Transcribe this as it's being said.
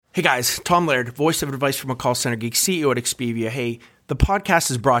Hey guys, Tom Laird, voice of advice from a call center geek, CEO at Expedia. Hey, the podcast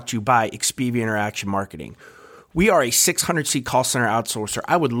is brought to you by Expedia Interaction Marketing. We are a 600-seat call center outsourcer.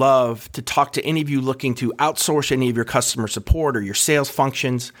 I would love to talk to any of you looking to outsource any of your customer support or your sales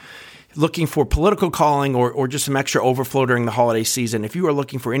functions, looking for political calling or just some extra overflow during the holiday season. If you are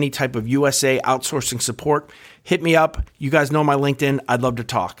looking for any type of USA outsourcing support, hit me up. You guys know my LinkedIn. I'd love to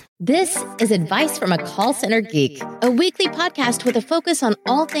talk. This is Advice from a Call Center Geek, a weekly podcast with a focus on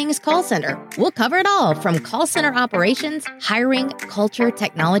all things call center. We'll cover it all from call center operations, hiring, culture,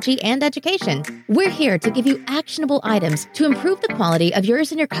 technology, and education. We're here to give you actionable items to improve the quality of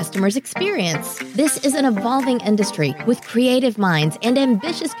yours and your customers' experience. This is an evolving industry with creative minds and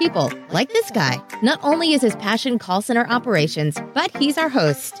ambitious people like this guy. Not only is his passion call center operations, but he's our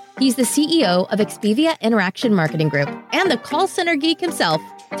host. He's the CEO of Expedia Interaction Marketing Group and the call center geek himself,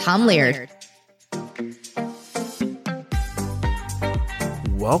 Tom Laird.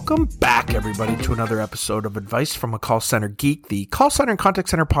 Welcome back, everybody, to another episode of Advice from a Call Center Geek, the call center and contact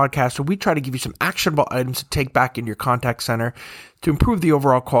center podcast where we try to give you some actionable items to take back into your contact center to improve the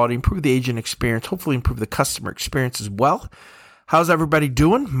overall quality, improve the agent experience, hopefully improve the customer experience as well. How's everybody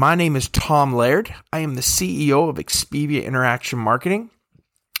doing? My name is Tom Laird. I am the CEO of Expedia Interaction Marketing.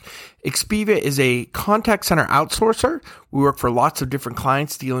 Expedia is a contact center outsourcer. We work for lots of different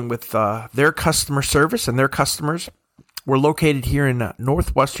clients dealing with their customer service and their customers. We're located here in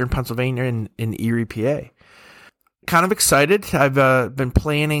northwestern Pennsylvania in Erie, PA. Kind of excited. I've been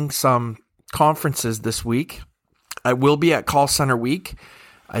planning some conferences this week. I will be at Call Center Week.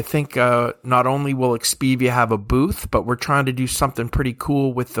 I think not only will Expedia have a booth, but we're trying to do something pretty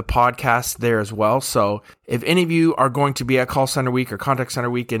cool with the podcast there as well. So if any of you are going to be at Call Center Week or Contact Center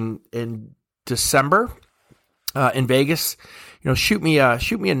Week in December in Vegas, shoot me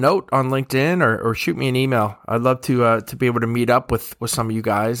a note on LinkedIn or shoot me an email. I'd love to be able to meet up with some of you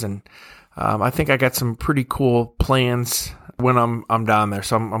guys, and I think I got some pretty cool plans when I'm down there.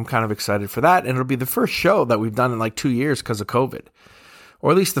 So I'm kind of excited for that, and it'll be the first show that we've done in like 2 years because of COVID. Or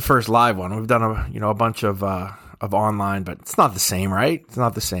at least the first live one. We've done a bunch of online, but it's not the same, right? It's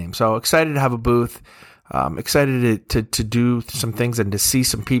not the same. So excited to have a booth. Excited to do some things and to see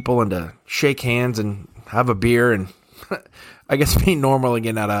some people and to shake hands and have a beer and I guess be normal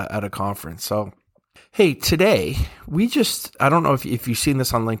again at a conference. So hey, today I don't know if you've seen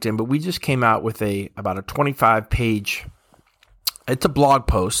this on LinkedIn, but we just came out with about a 25-page. It's a blog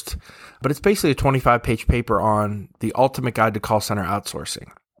post, but it's basically a 25-page paper on the ultimate guide to call center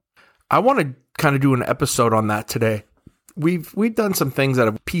outsourcing. I want to kind of do an episode on that today. We've done some things that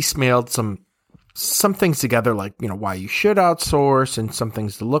have piecemealed some things together, like why you should outsource and some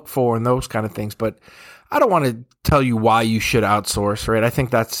things to look for and those kind of things. But I don't want to tell you why you should outsource, right? I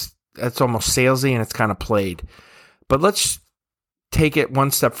think that's almost salesy and it's kind of played. But let's take it one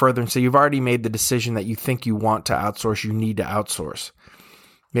step further and say you've already made the decision that you think you want to outsource, you need to outsource.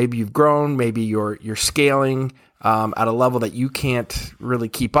 Maybe you've grown, maybe you're scaling at a level that you can't really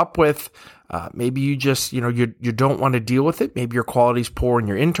keep up with. Maybe you just, you don't want to deal with it. Maybe your quality's poor in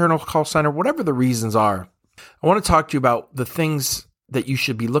your internal call center, whatever the reasons are. I want to talk to you about the things that you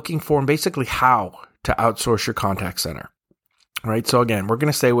should be looking for and basically how to outsource your contact center. All right. So again, we're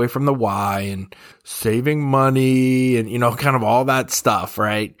going to stay away from the why and saving money and, kind of all that stuff.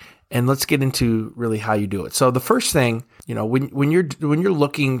 Right. And let's get into really how you do it. So the first thing, when you're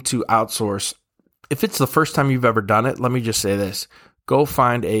looking to outsource, if it's the first time you've ever done it, let me just say this, go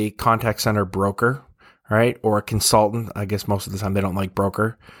find a contact center broker, right? Or a consultant. I guess most of the time they don't like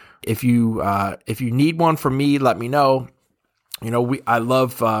broker. If you need one from me, let me know. I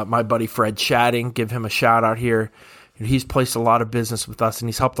love my buddy Fred Chatting. Give him a shout out here. He's placed a lot of business with us, and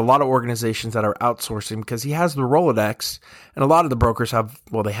he's helped a lot of organizations that are outsourcing because he has the Rolodex, and a lot of the brokers have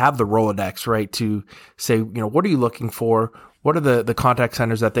the Rolodex, right, to say, what are you looking for? What are the contact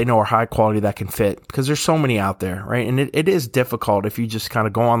centers that they know are high quality that can fit? Because there's so many out there, right? And it is difficult if you just kind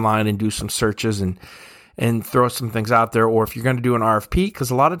of go online and do some searches and throw some things out there, or if you're going to do an RFP, because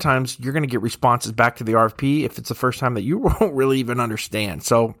a lot of times you're going to get responses back to the RFP if it's the first time that you won't really even understand.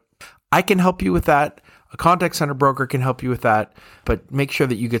 So I can help you with that. A contact center broker can help you with that, but make sure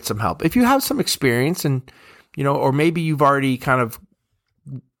that you get some help. If you have some experience and, or maybe you've already kind of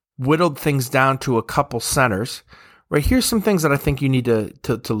whittled things down to a couple centers, right? Here's some things that I think you need to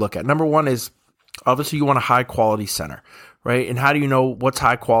look at. Number one is obviously you want a high quality center, right? And how do you know what's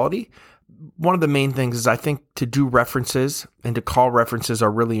high quality? One of the main things is I think to do references and to call references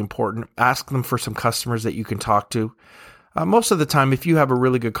are really important. Ask them for some customers that you can talk to. Most of the time, if you have a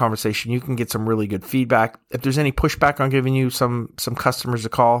really good conversation, you can get some really good feedback. If there's any pushback on giving you some customers a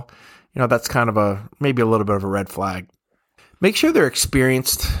call, that's kind of maybe a little bit of a red flag. Make sure they're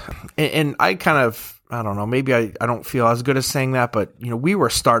experienced. And I kind of, I don't know, maybe I don't feel as good as saying that, but we were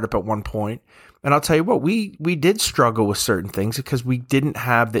a startup at one point. And I'll tell you what, we did struggle with certain things because we didn't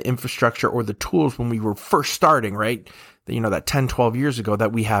have the infrastructure or the tools when we were first starting, right? That 10, 12 years ago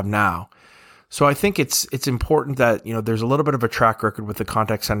that we have now. So I think it's important that, there's a little bit of a track record with the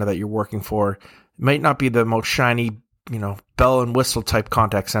contact center that you're working for. It might not be the most shiny, bell and whistle type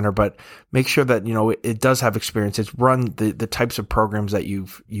contact center, but make sure that, it does have experience. It's run the types of programs that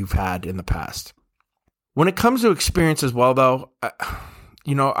you've had in the past. When it comes to experience as well, though,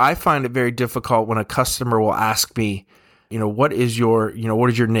 I find it very difficult when a customer will ask me, what is your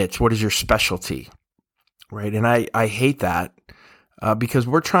niche? What is your specialty? Right. And I hate that because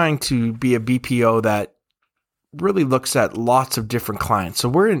we're trying to be a BPO that really looks at lots of different clients. So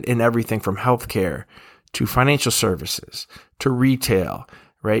we're in everything from healthcare to financial services to retail,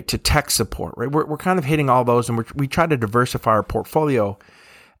 right, to tech support, right? We're kind of hitting all those, and we try to diversify our portfolio.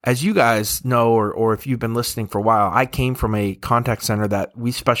 As you guys know, or if you've been listening for a while, I came from a contact center that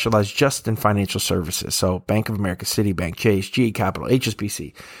we specialize just in financial services. So Bank of America, Citibank, Chase, GE Capital,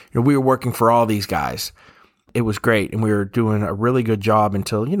 HSBC. We were working for all these guys. It was great, and we were doing a really good job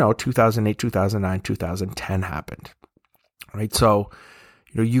until 2008, 2009, 2010 happened. Right? So,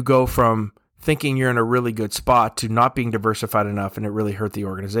 you go from thinking you're in a really good spot to not being diversified enough, and it really hurt the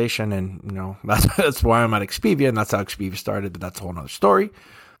organization. And that's why I'm at Expedia, and that's how Expedia started. But that's a whole nother story.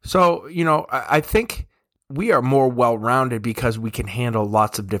 So, I think we are more well-rounded because we can handle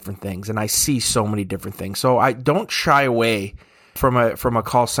lots of different things, and I see so many different things. So I don't shy away from a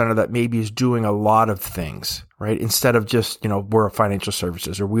call center that maybe is doing a lot of things, right? Instead of just, we're a financial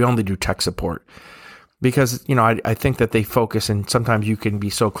services or we only do tech support. Because, I think that they focus, and sometimes you can be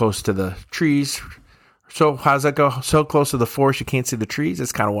so close to the trees. So how's that go? So close to the forest you can't see the trees?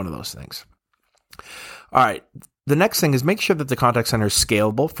 It's kind of one of those things. All right. The next thing is make sure that the contact center is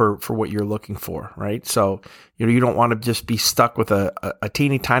scalable for what you're looking for, right? So, you don't want to just be stuck with a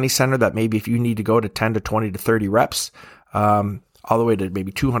teeny tiny center that maybe if you need to go to 10 to 20 to 30 reps, all the way to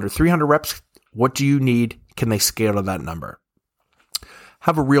maybe 200, 300 reps, what do you need? Can they scale to that number?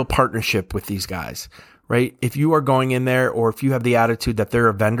 Have a real partnership with these guys, right? If you are going in there, or if you have the attitude that they're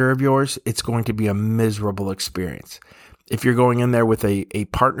a vendor of yours, it's going to be a miserable experience. If you're going in there with a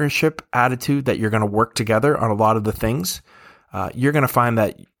partnership attitude that you're going to work together on a lot of the things, you're going to find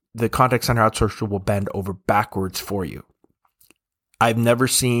that the contact center outsourcer will bend over backwards for you. I've never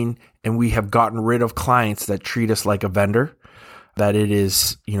seen, and we have gotten rid of clients that treat us like a vendor, that it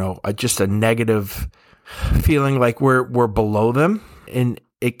is, just a negative feeling like we're below them. And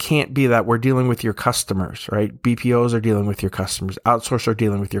it can't be that. We're dealing with your customers, right? BPOs are dealing with your customers. Outsourcers are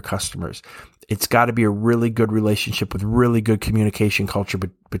dealing with your customers. It's got to be a really good relationship with really good communication culture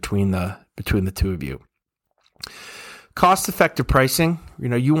between the two of you. Cost-effective pricing.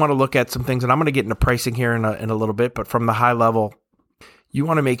 You want to look at some things, and I'm going to get into pricing here in a little bit, but from the high level, you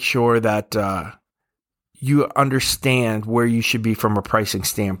want to make sure that you understand where you should be from a pricing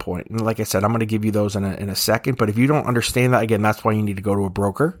standpoint. And like I said, I'm going to give you those in a second. But if you don't understand that, again, that's why you need to go to a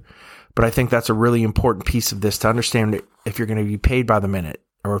broker. But I think that's a really important piece of this to understand if you're going to be paid by the minute,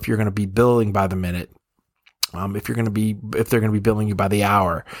 or if you're going to be billing by the minute, if they're going to be billing you by the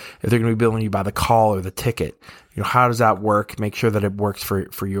hour, if they're going to be billing you by the call or the ticket. How does that work? Make sure that it works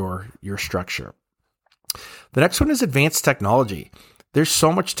for your structure. The next one is advanced technology. There's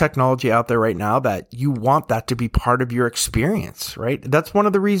so much technology out there right now that you want that to be part of your experience, right? That's one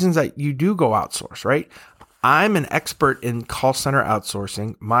of the reasons that you do go outsource, right? I'm an expert in call center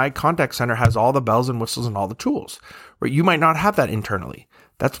outsourcing. My contact center has all the bells and whistles and all the tools, right? You might not have that internally.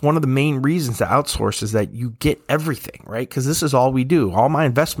 That's one of the main reasons to outsource, is that you get everything, right? Because this is all we do. All my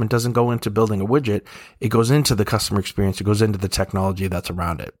investment doesn't go into building a widget. It goes into the customer experience. It goes into the technology that's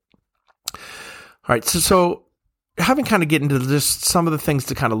around it. All right. So having kind of get into just some of the things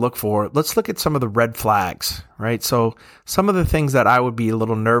to kind of look for, let's look at some of the red flags, right? So some of the things that I would be a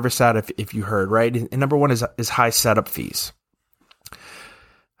little nervous at if you heard, right? And number one is high setup fees.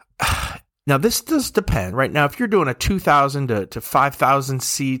 Now, this does depend, right? Now, if you're doing a 2,000 to 5,000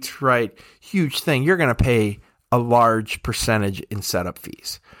 seats, right, huge thing, you're going to pay a large percentage in setup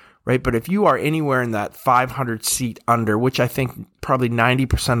fees, right? But if you are anywhere in that 500 seat under, which I think probably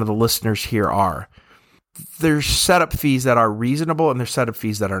 90% of the listeners here are, there's setup fees that are reasonable and there's setup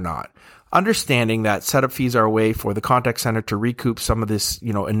fees that are not. Understanding that setup fees are a way for the contact center to recoup some of this,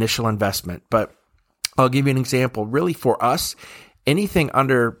 initial investment. But I'll give you an example. Really, for us, anything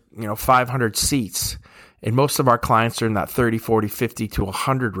under, 500 seats, and most of our clients are in that 30, 40, 50 to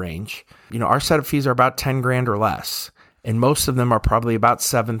 100 range, our setup fees are about 10 grand or less. And most of them are probably about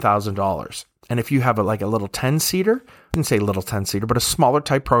 $7,000. And if you have like a little 10-seater, I didn't say little 10-seater, but a smaller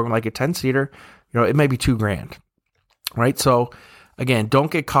type program like a 10-seater, it may be $2,000, right? So again, don't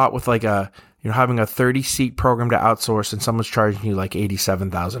get caught with like having a 30-seat program to outsource and someone's charging you like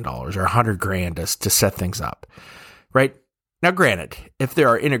 $87,000 or $100,000 to set things up, right? Now, granted, if there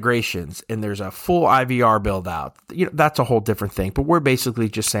are integrations and there's a full IVR build out, that's a whole different thing. But we're basically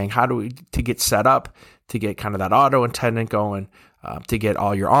just saying to get set up, to get kind of that auto attendant going, to get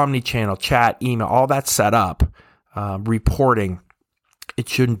all your omni-channel, chat, email, all that set up, reporting. It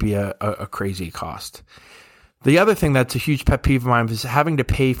shouldn't be a crazy cost. The other thing that's a huge pet peeve of mine is having to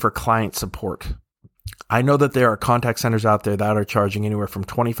pay for client support. I know that there are contact centers out there that are charging anywhere from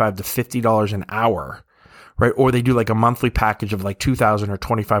 $25 to $50 an hour, right? Or they do like a monthly package of like $2,000 or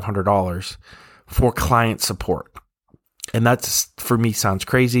 $2,500 for client support. And that's, for me, sounds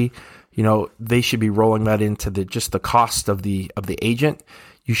crazy. They should be rolling that into just the cost of the agent.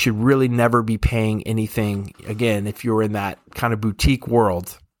 You should really never be paying anything, again, if you're in that kind of boutique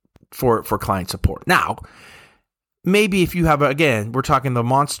world for client support. Now, maybe if you have, again, we're talking the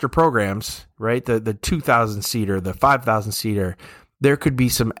monster programs, right? The 2,000-seater, the 5,000-seater, there could be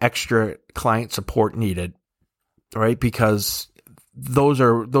some extra client support needed, right? Because those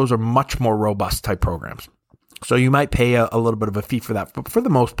are much more robust type programs. So you might pay a little bit of a fee for that. But for the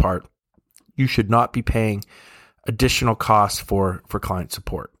most part, you should not be paying additional costs for client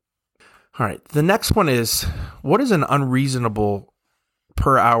support. All right. The next one is, what is an unreasonable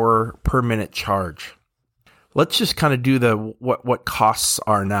per hour, per minute charge? Let's just kind of do what costs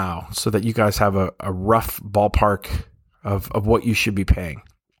are now so that you guys have a rough ballpark of what you should be paying.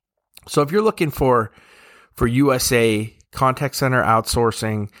 So if you're looking for USA contact center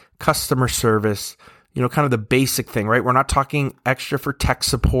outsourcing, customer service, kind of the basic thing, right? We're not talking extra for tech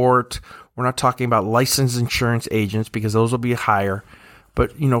support. We're not talking about licensed insurance agents because those will be higher.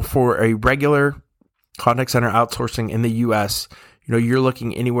 But, for a regular contact center outsourcing in the US, you're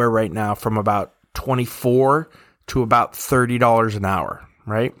looking anywhere right now from about $24 to about $30 an hour,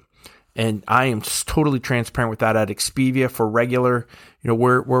 right? And I am totally transparent with that at Expedia for regular.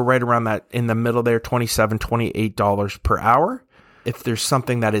 We're right around that in the middle there, $27, $28 per hour. If there's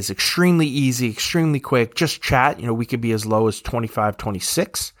something that is extremely easy, extremely quick, just chat, we could be as low as 25,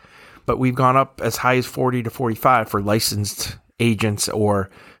 26, but we've gone up as high as 40 to 45 for licensed agents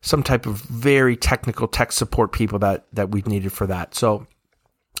or some type of very technical tech support people that we've needed for that. So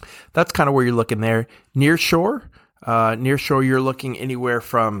that's kind of where you're looking there. Nearshore, you're looking anywhere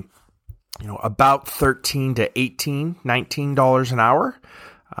from, about $13 to $18, $19 an hour.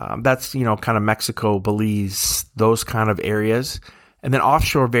 That's, kind of Mexico, Belize, those kind of areas. And then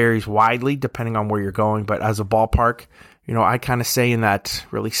offshore varies widely depending on where you're going. But as a ballpark, I kind of say in that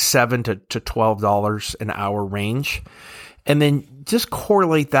really $7 to $12 an hour range. And then just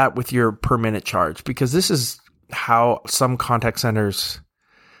correlate that with your per minute charge, because this is how some contact centers,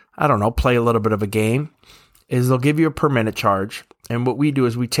 play a little bit of a game, is they'll give you a per minute charge. And what we do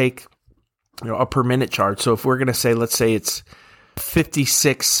is we take, a per minute charge. So if we're going to say, let's say it's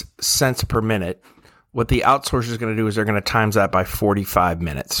 56 cents per minute, what the outsourcer is going to do is they're going to times that by 45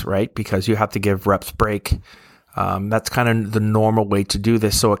 minutes, right? Because you have to give reps break. That's kind of the normal way to do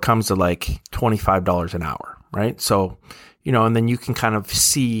this. So it comes to like $25 an hour, right? So, and then you can kind of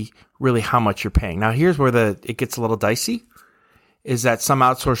see really how much you're paying. Now, here's where it gets a little dicey, is that some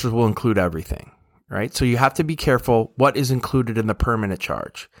outsourcers will include everything, right? So you have to be careful what is included in the per minute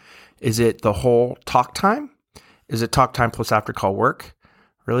charge. Is it the whole talk time? Is it talk time plus after call work?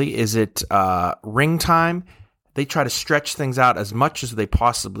 Really? Is it ring time? They try to stretch things out as much as they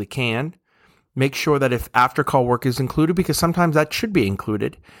possibly can. Make sure that if after call work is included, because sometimes that should be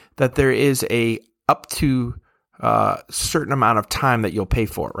included, that there is a up to certain amount of time that you'll pay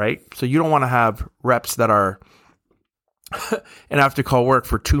for, right? So you don't want to have reps that are an after call work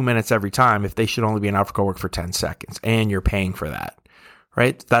for 2 minutes every time if they should only be an after call work for 10 seconds and you're paying for that.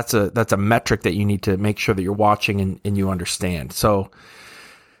 Right? That's a metric that you need to make sure that you're watching and you understand. So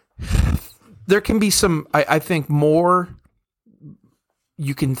there can be some, I think more,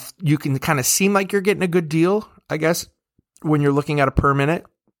 you can kind of seem like you're getting a good deal, I guess, when you're looking at a per minute,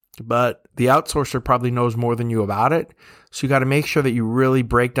 but the outsourcer probably knows more than you about it. So you got to make sure that you really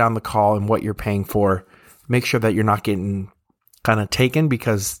break down the call and what you're paying for. Make sure that you're not getting kind of taken,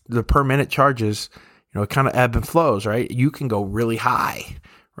 because the per minute charges, it kind of ebb and flows, right? You can go really high,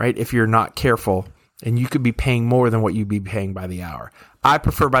 right? If you're not careful, and you could be paying more than what you'd be paying by the hour. I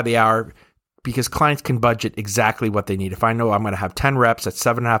prefer by the hour because clients can budget exactly what they need. If I know I'm going to have 10 reps at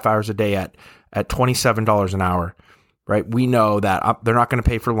 7.5 hours a day at $27 an hour, right? We know that they're not going to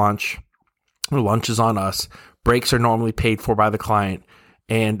pay for lunch. Lunch is on us. Breaks are normally paid for by the client.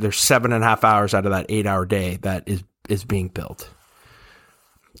 and there's 7.5 hours out of that 8-hour day that is being billed.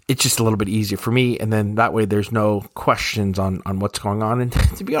 It's just a little bit easier for me, and then that way there's no questions on what's going on. And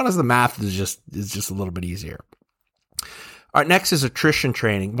to be honest, the math is just a little bit easier. All right, next is attrition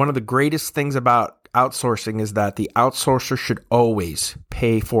training. One of the greatest things about outsourcing is that the outsourcer should always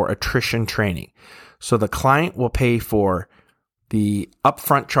pay for attrition training. So the client will pay for the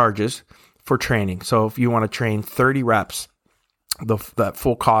upfront charges for training. So if you want to train 30 reps, that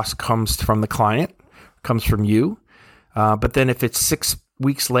full cost comes from the client, comes from you. But then if it's 6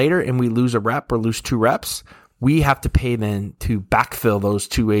 weeks later and we lose a rep or lose 2 reps, we have to pay then to backfill those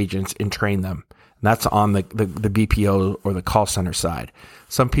 2 agents and train them. And that's on the BPO or the call center side.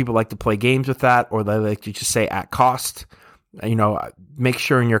 Some people like to play games with that, or they like to just say at cost. Make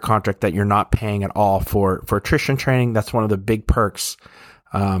sure in your contract that you're not paying at all for attrition training. That's one of the big perks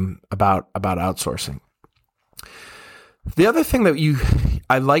about outsourcing. The other thing that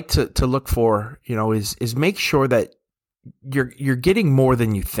I like to look for, is make sure that you're getting more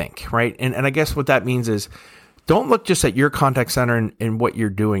than you think, right? And I guess what that means is don't look just at your contact center and what you're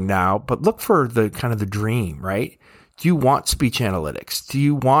doing now, but look for the kind of the dream, right? Do you want speech analytics? Do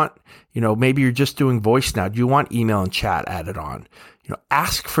you want, maybe you're just doing voice now. Do you want email and chat added on?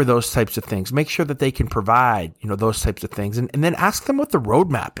 Ask for those types of things. Make sure that they can provide, those types of things. And then ask them what the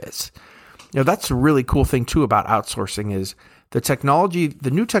roadmap is. That's a really cool thing too about outsourcing is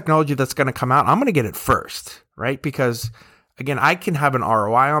the new technology that's going to come out. I'm going to get it first, right? Because again, I can have an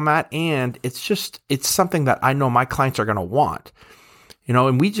ROI on that, and it's something that I know my clients are going to want,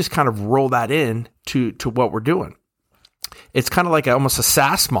 and we just kind of roll that in to what we're doing. It's kind of like almost a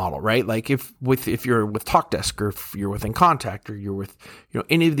SaaS model, right? Like if you're with TalkDesk, or if you're with InContact, or you're with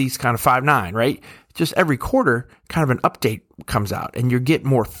any of these kind of 5.9, right? Just every quarter, kind of an update comes out, and you get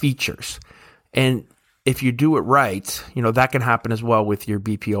more features. And if you do it right, that can happen as well with your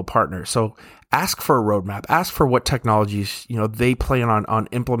BPO partner. So ask for a roadmap. Ask for what technologies they plan on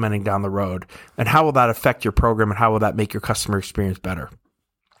implementing down the road, and how will that affect your program, and how will that make your customer experience better.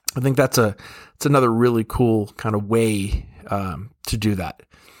 I think it's another really cool kind of way to do that.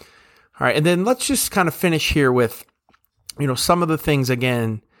 All right, and then let's just kind of finish here with some of the things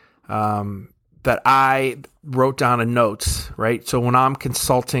again that I wrote down in notes, right? So when I'm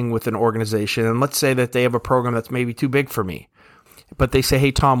consulting with an organization, and let's say that they have a program that's maybe too big for me, but they say,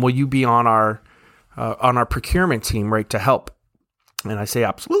 "Hey Tom, will you be on our procurement team, right, to help?" And I say,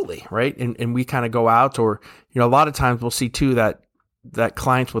 "Absolutely," right? And we kind of go out, or a lot of times we'll see too that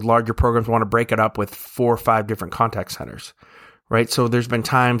clients with larger programs want to break it up with 4 or 5 different contact centers, right? So there's been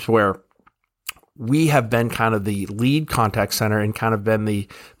times where we have been kind of the lead contact center and kind of been the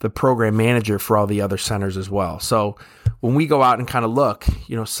program manager for all the other centers as well. So when we go out and kind of look,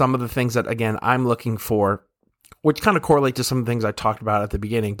 some of the things that, again, I'm looking for, which kind of correlate to some of the things I talked about at the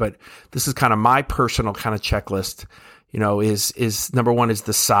beginning, but this is kind of my personal kind of checklist, is number one is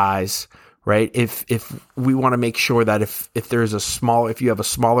the size, right? If we want to make sure that if you have a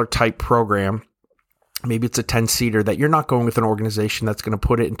smaller type program, maybe it's a 10-seater, that you're not going with an organization that's going to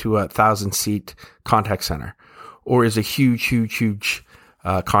put it into a 1,000-seat contact center, or is a huge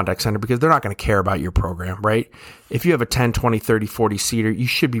contact center, because they're not going to care about your program, right? If you have a 10, 20, 30, 40-seater, you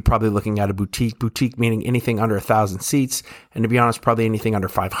should be probably looking at a boutique meaning anything under 1,000 seats. And to be honest, probably anything under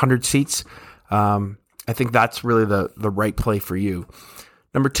 500 seats. I think that's really the right play for you.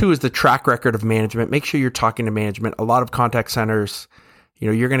 Number 2 is the track record of management. Make sure you're talking to management. A lot of contact centers,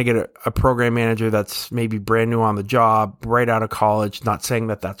 you're going to get a program manager that's maybe brand new on the job, right out of college. Not saying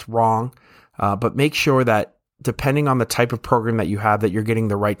that that's wrong, but make sure that depending on the type of program that you have, that you're getting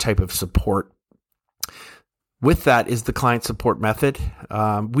the right type of support. With that is the client support method.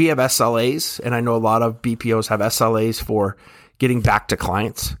 We have SLAs, and I know a lot of BPOs have SLAs for getting back to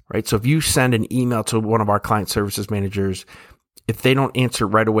clients, right? So if you send an email to one of our client services managers, if they don't answer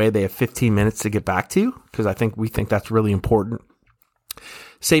right away, they have 15 minutes to get back to you, because we think that's really important.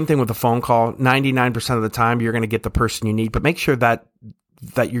 Same thing with a phone call. 99% of the time, you're going to get the person you need, but make sure that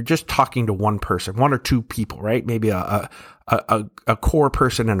you're just talking to one person, 1 or 2 people, right? Maybe a core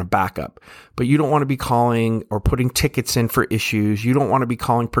person and a backup. But you don't want to be calling or putting tickets in for issues. You don't want to be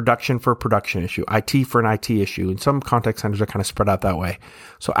calling production for a production issue, IT for an IT issue. And some contact centers are kind of spread out that way.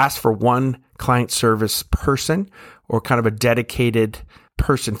 So ask for one client service person, or kind of a dedicated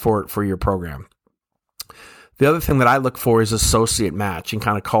person for your program. The other thing that I look for is associate match and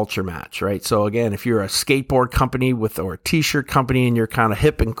kind of culture match, right? So again, if you're a skateboard company or a t-shirt company and you're kind of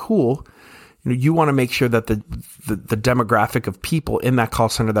hip and cool, you want to make sure that the demographic of people in that call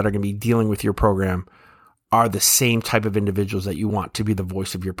center that are going to be dealing with your program are the same type of individuals that you want to be the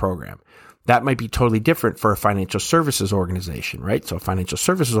voice of your program. That might be totally different for a financial services organization, right? So a financial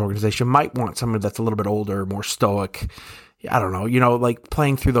services organization might want somebody that's a little bit older, more stoic. I don't know, like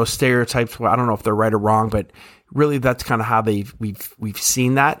playing through those stereotypes. Well, I don't know if they're right or wrong, but really that's kind of how we've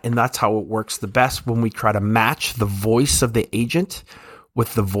seen that. And that's how it works the best when we try to match the voice of the agent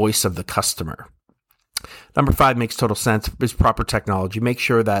with the voice of the customer. Number 5 makes total sense, is proper technology. Make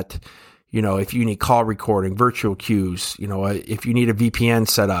sure that, if you need call recording, virtual queues, if you need a VPN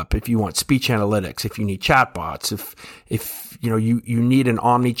set up, if you want speech analytics, if you need chatbots, if you need an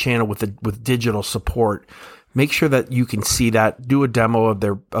omni-channel with digital support, make sure that you can see that, do a demo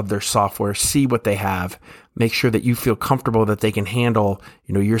of their software, see what they have, make sure that you feel comfortable that they can handle,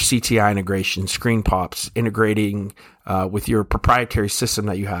 your CTI integration, screen pops, integrating with your proprietary system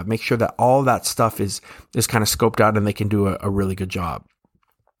that you have. Make sure that all that stuff is kind of scoped out and they can do a really good job.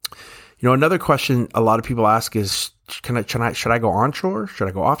 Another question a lot of people ask is, should I go onshore? Should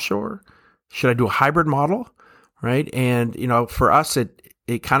I go offshore? Should I do a hybrid model? Right. And, for us,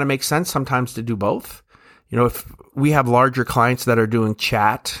 it kind of makes sense sometimes to do both. If we have larger clients that are doing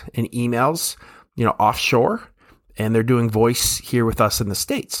chat and emails, offshore, and they're doing voice here with us in the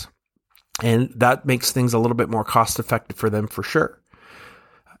States. And that makes things a little bit more cost effective for them for sure.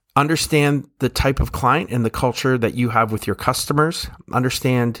 Understand the type of client and the culture that you have with your customers.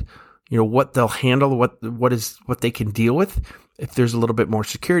 Understand, what they'll handle, what they can deal with. If there's a little bit more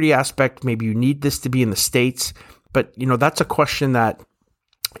security aspect, maybe you need this to be in the States. But, that's a question that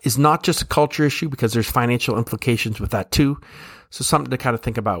is not just a culture issue, because there's financial implications with that too. So something to kind of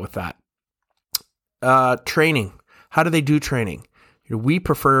think about with that. Training. How do they do training?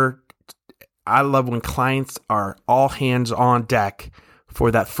 I love when clients are all hands on deck for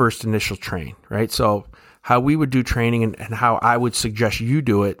that first initial train, right? So how we would do training and how I would suggest you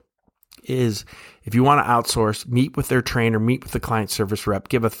do it is, if you want to outsource, meet with their trainer, meet with the client service rep,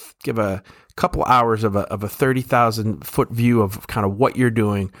 give a couple hours of a 30,000 foot view of kind of what you're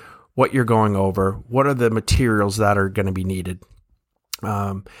doing, what you're going over, what are the materials that are going to be needed.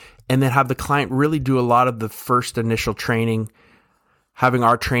 And then have the client really do a lot of the first initial training, having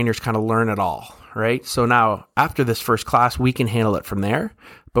our trainers kind of learn it all, right? So now after this first class, we can handle it from there,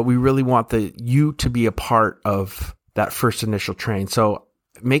 but we really want you to be a part of that first initial train. So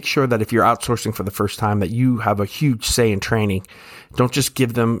make sure that if you're outsourcing for the first time, that you have a huge say in training. Don't just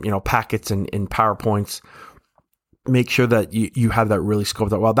give them, packets and PowerPoints. Make sure that you have that really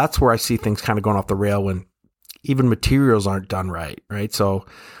scoped out. Well, that's where I see things kind of going off the rail, when even materials aren't done right? So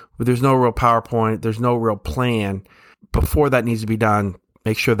there's no real PowerPoint, there's no real plan. Before that needs to be done,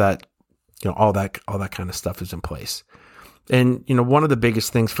 make sure that, all that kind of stuff is in place. And, one of the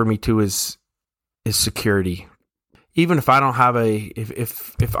biggest things for me too is security. Even if I don't have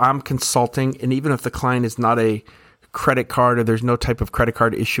if I'm consulting, and even if the client is not a credit card, or there's no type of credit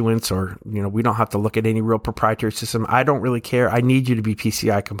card issuance, or, we don't have to look at any real proprietary system, I don't really care. I need you to be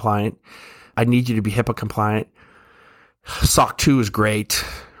PCI compliant. I need you to be HIPAA compliant. SOC 2 is great,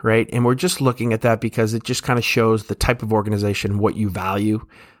 right? And we're just looking at that because it just kind of shows the type of organization, what you value.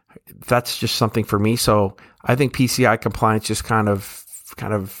 That's just something for me. So I think PCI compliance just kind of,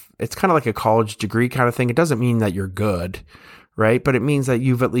 it's kind of like a college degree kind of thing. It doesn't mean that you're good, right? But it means that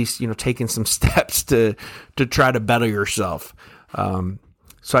you've at least, taken some steps to try to better yourself.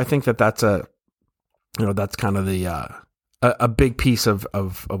 So I think that's that's kind of a big piece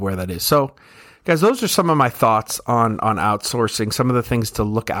of where that is. So guys, those are some of my thoughts on outsourcing, some of the things to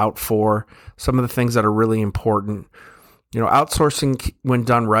look out for, some of the things that are really important. Outsourcing, when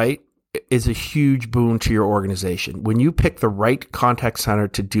done right, is a huge boon to your organization. When you pick the right contact center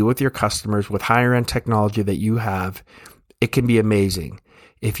to deal with your customers with higher end technology that you have, it can be amazing.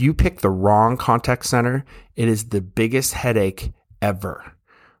 If you pick the wrong contact center, it is the biggest headache ever,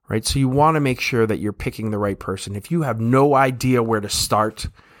 right? So you want to make sure that you're picking the right person. If you have no idea where to start,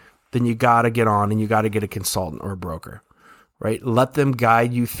 then you got to get on and you got to get a consultant or a broker, right? Let them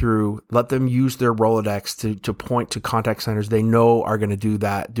guide you through, let them use their Rolodex to point to contact centers they know are going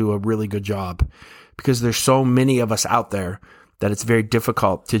to do a really good job, because there's so many of us out there that it's very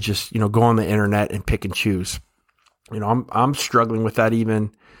difficult to just, go on the internet and pick and choose. I'm struggling with that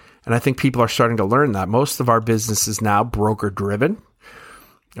even, and I think people are starting to learn that. Most of our business is now broker driven.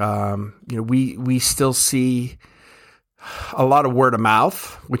 We still see a lot of word of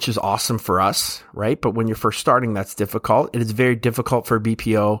mouth, which is awesome for us, right? But when you're first starting, that's difficult. It is very difficult for a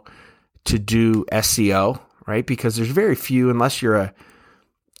BPO to do SEO, right? Because there's very few, unless you're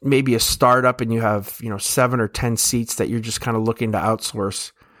maybe a startup and you have, 7 or 10 seats that you're just kind of looking to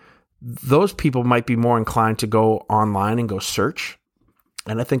outsource. Those people might be more inclined to go online and go search.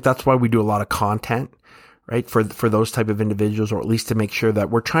 And I think that's why we do a lot of content, right? For those type of individuals, or at least to make sure that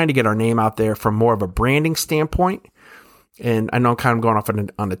we're trying to get our name out there from more of a branding standpoint. And I know I'm kind of going off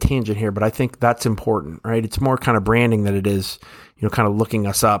on a tangent here, but I think that's important, right? It's more kind of branding than it is, kind of looking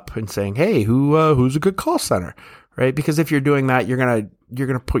us up and saying, hey, who's a good call center, right? Because if you're doing that, you're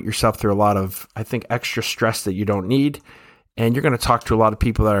gonna put yourself through a lot of, I think, extra stress that you don't need, and you're gonna talk to a lot of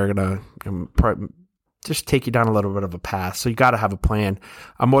people that are gonna just take you down a little bit of a path. So you got to have a plan.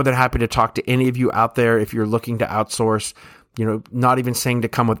 I'm more than happy to talk to any of you out there if you're looking to outsource. Not even saying to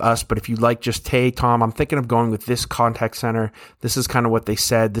come with us, but if you like, just, hey, Tom, I'm thinking of going with this contact center. This is kind of what they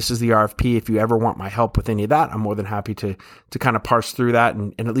said. This is the RFP. If you ever want my help with any of that, I'm more than happy to kind of parse through that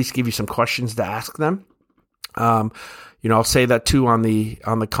and at least give you some questions to ask them. I'll say that too on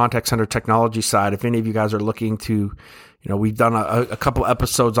the contact center technology side. If any of you guys are looking to, we've done a couple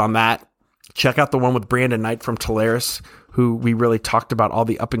episodes on that. Check out the one with Brandon Knight from Teleris, who we really talked about all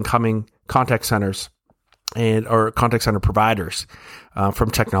the up and coming contact centers or contact center providers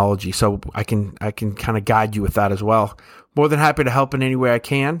from technology. So I can kind of guide you with that as well. More than happy to help in any way I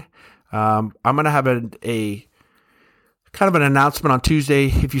can. I'm going to have a kind of an announcement on Tuesday.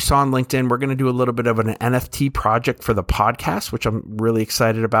 If you saw on LinkedIn, we're going to do a little bit of an NFT project for the podcast, which I'm really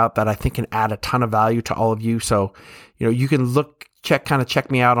excited about, that I think can add a ton of value to all of you. So, you can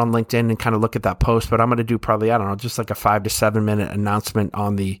check me out on LinkedIn and kind of look at that post, but I'm going to do probably, just like a 5 to 7 minute announcement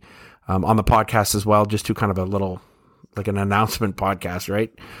on the podcast as well, just to kind of a little, like an announcement podcast,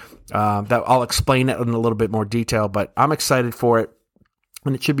 right? That I'll explain it in a little bit more detail, but I'm excited for it.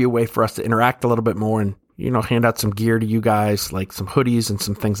 And it should be a way for us to interact a little bit more and, hand out some gear to you guys, like some hoodies and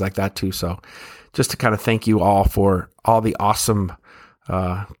some things like that too. So just to kind of thank you all for all the awesome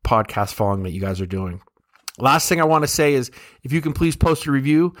podcast following that you guys are doing. Last thing I want to say is, if you can please post a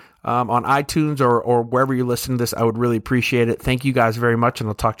review on iTunes or wherever you listen to this, I would really appreciate it. Thank you guys very much, and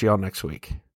I'll talk to you all next week.